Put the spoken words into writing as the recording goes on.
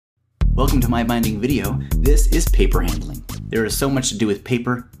Welcome to My Binding Video. This is paper handling. There is so much to do with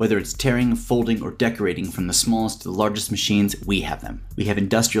paper, whether it's tearing, folding, or decorating. From the smallest to the largest machines, we have them. We have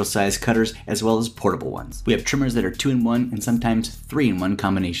industrial-sized cutters as well as portable ones. We have trimmers that are 2-in-1 and sometimes 3-in-1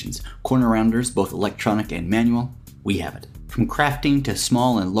 combinations. Corner rounders, both electronic and manual, we have it. From crafting to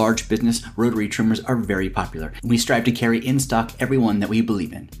small and large business, rotary trimmers are very popular, and we strive to carry in stock every one that we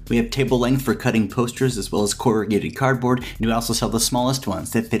believe in. We have table length for cutting posters as well as corrugated cardboard, and we also sell the smallest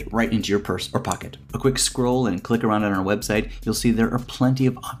ones that fit right into your purse or pocket. A quick scroll and click around on our website, you'll see there are plenty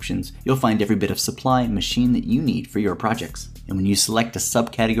of options. You'll find every bit of supply and machine that you need for your projects. And when you select a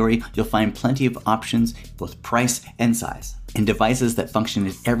subcategory, you'll find plenty of options, both price and size, and devices that function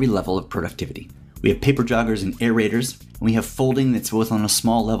at every level of productivity. We have paper joggers and aerators, and we have folding that's both on a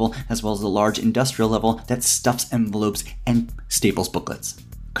small level as well as a large industrial level that stuffs envelopes and staples booklets.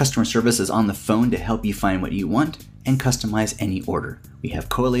 Customer service is on the phone to help you find what you want and customize any order. We have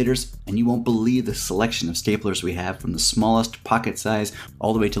coillators, and you won't believe the selection of staplers we have, from the smallest pocket size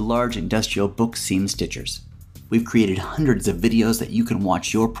all the way to large industrial book seam stitchers. We've created hundreds of videos that you can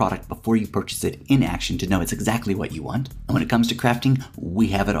watch your product before you purchase it in action to know it's exactly what you want. And when it comes to crafting, we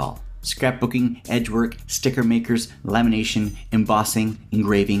have it all. Scrapbooking, edgework, sticker makers, lamination, embossing,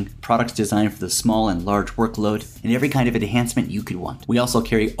 engraving, products designed for the small and large workload, and every kind of enhancement you could want. We also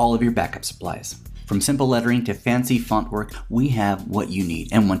carry all of your backup supplies. From simple lettering to fancy font work, we have what you need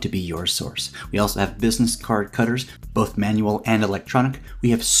and want to be your source. We also have business card cutters, both manual and electronic. We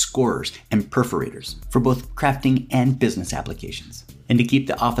have scorers and perforators for both crafting and business applications. And to keep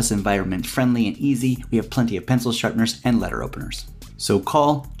the office environment friendly and easy, we have plenty of pencil sharpeners and letter openers. So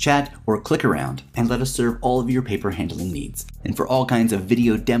call, chat, or click around and let us serve all of your paper handling needs. And for all kinds of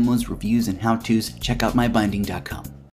video demos, reviews, and how-tos, check out MyBinding.com.